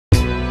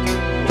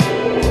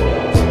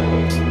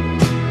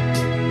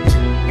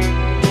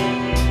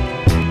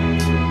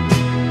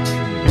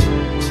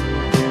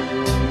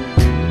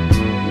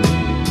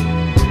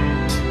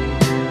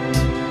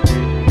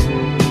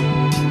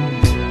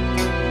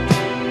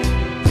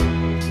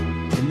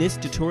this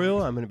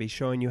tutorial, I'm going to be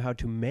showing you how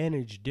to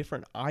manage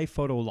different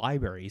iPhoto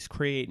libraries,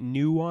 create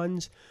new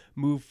ones,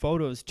 move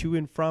photos to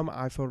and from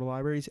iPhoto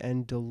libraries,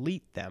 and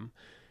delete them.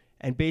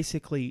 And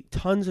basically,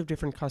 tons of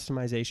different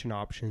customization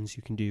options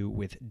you can do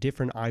with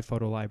different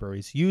iPhoto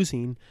libraries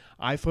using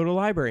iPhoto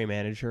Library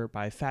Manager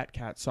by Fat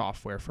Cat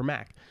Software for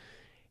Mac.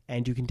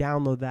 And you can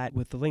download that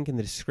with the link in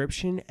the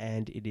description,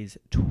 and it is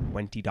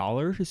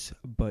 $20,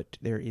 but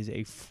there is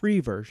a free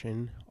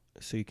version,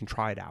 so you can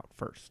try it out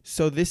first.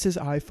 So this is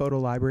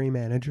iPhoto Library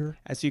Manager.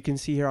 As you can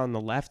see here on the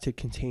left, it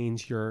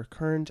contains your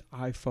current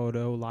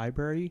iPhoto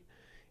library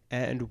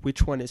and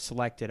which one is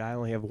selected. I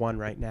only have one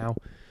right now.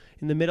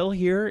 In the middle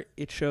here,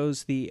 it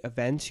shows the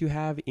events you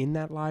have in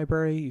that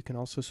library. You can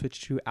also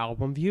switch to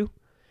album view.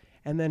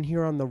 And then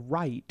here on the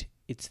right,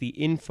 it's the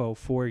info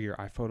for your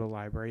iPhoto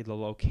library, the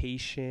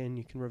location.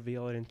 You can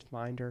reveal it in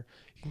Finder.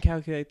 You can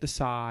calculate the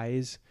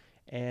size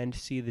and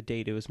see the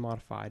date it was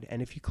modified.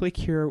 And if you click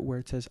here where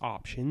it says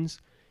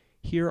options,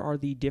 here are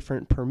the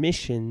different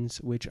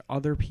permissions which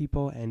other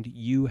people and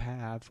you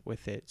have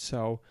with it.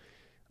 So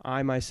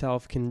I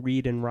myself can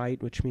read and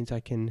write, which means I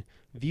can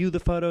view the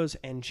photos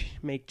and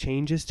make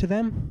changes to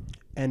them,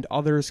 and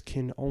others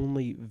can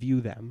only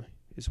view them,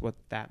 is what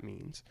that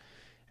means.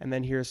 And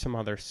then here's some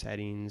other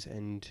settings,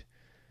 and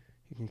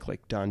you can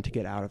click done to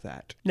get out of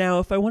that. Now,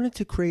 if I wanted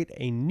to create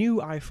a new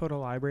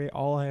iPhoto library,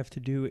 all I have to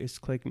do is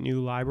click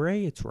new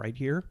library. It's right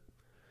here.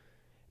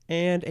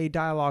 And a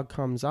dialog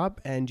comes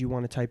up, and you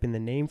want to type in the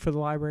name for the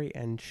library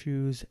and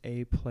choose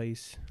a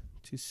place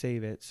to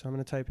save it. So I'm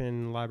going to type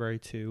in library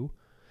 2.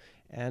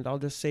 And I'll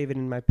just save it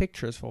in my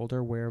pictures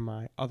folder where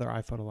my other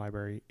iPhoto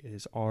library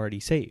is already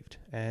saved.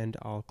 And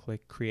I'll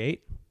click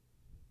create.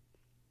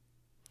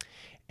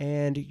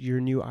 And your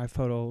new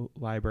iPhoto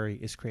library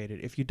is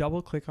created. If you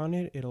double click on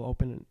it, it'll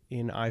open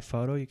in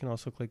iPhoto. You can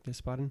also click this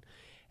button.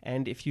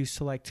 And if you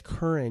select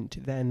current,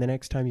 then the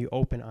next time you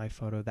open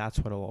iPhoto, that's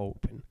what it'll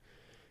open.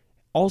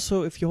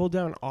 Also, if you hold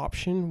down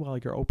Option while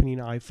you're opening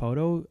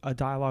iPhoto, a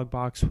dialog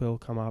box will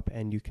come up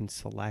and you can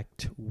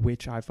select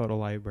which iPhoto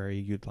library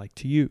you'd like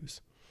to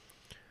use.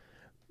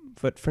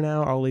 But for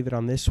now, I'll leave it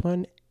on this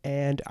one,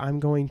 and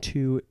I'm going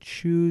to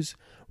choose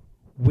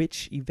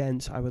which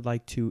events I would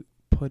like to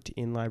put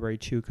in library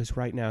 2, because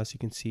right now, as you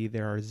can see,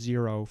 there are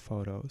 0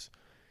 photos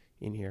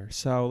in here.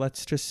 So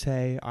let's just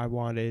say I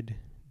wanted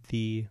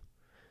the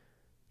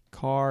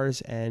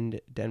Cars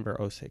and Denver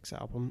 06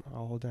 album.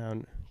 I'll hold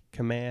down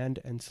Command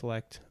and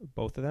select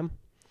both of them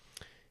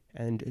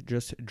and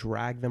just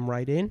drag them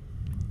right in.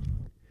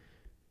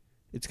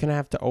 It's going to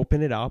have to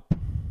open it up,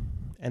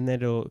 and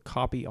then it'll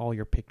copy all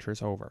your pictures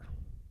over.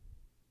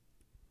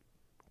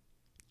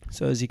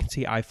 So as you can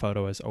see,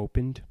 iPhoto has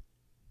opened.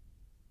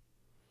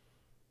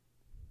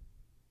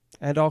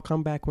 And I'll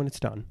come back when it's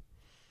done.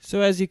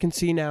 So as you can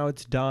see now,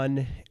 it's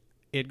done.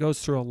 It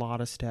goes through a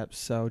lot of steps,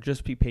 so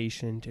just be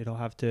patient. It'll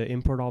have to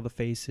import all the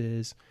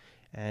faces,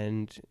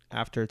 and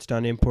after it's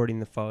done importing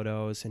the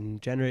photos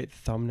and generate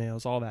the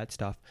thumbnails, all that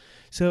stuff.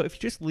 So if you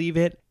just leave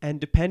it,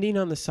 and depending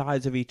on the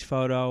size of each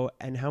photo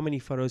and how many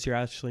photos you're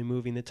actually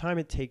moving, the time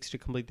it takes to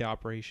complete the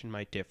operation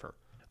might differ.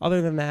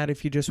 Other than that,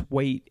 if you just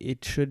wait,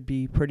 it should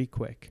be pretty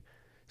quick.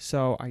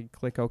 So I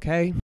click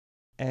OK,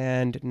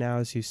 and now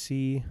as you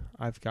see,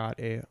 I've got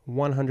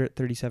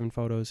 137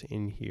 photos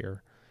in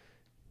here,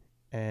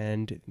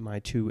 and my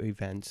 2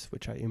 events,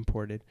 which I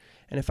imported.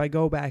 And if I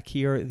go back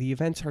here, the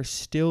events are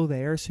still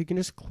there, so you can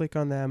just click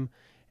on them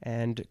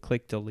and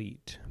click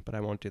delete, but I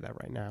won't do that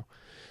right now.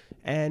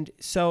 And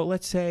so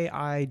let's say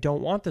I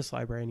don't want this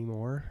library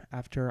anymore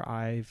after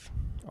I've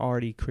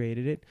already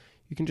created it.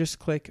 You can just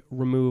click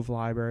remove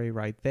library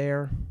right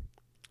there.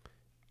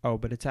 Oh,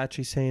 but it's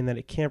actually saying that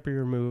it can't be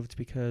removed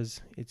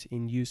because it's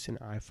in use in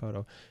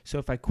iPhoto. So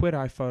if I quit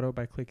iPhoto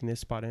by clicking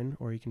this button,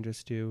 or you can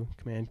just do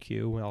Command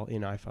Q while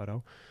in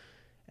iPhoto,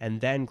 and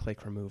then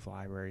click remove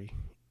library,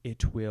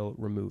 it will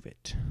remove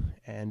it.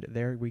 And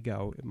there we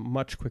go.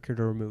 Much quicker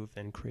to remove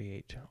than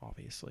create,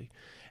 obviously.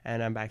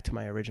 And I'm back to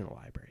my original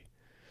library.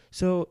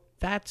 So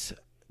that's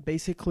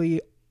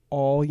basically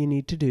all you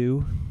need to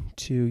do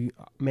to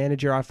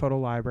manage your iPhoto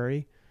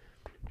library.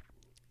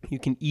 You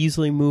can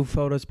easily move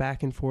photos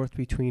back and forth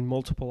between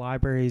multiple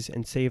libraries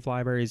and save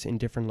libraries in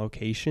different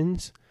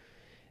locations,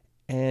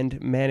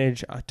 and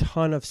manage a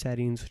ton of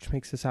settings, which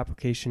makes this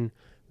application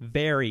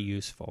very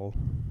useful.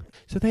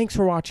 So thanks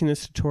for watching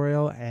this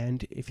tutorial,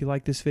 and if you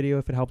like this video,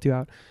 if it helped you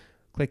out,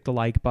 click the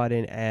like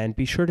button and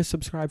be sure to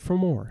subscribe for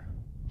more.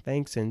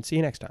 Thanks, and see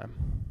you next time.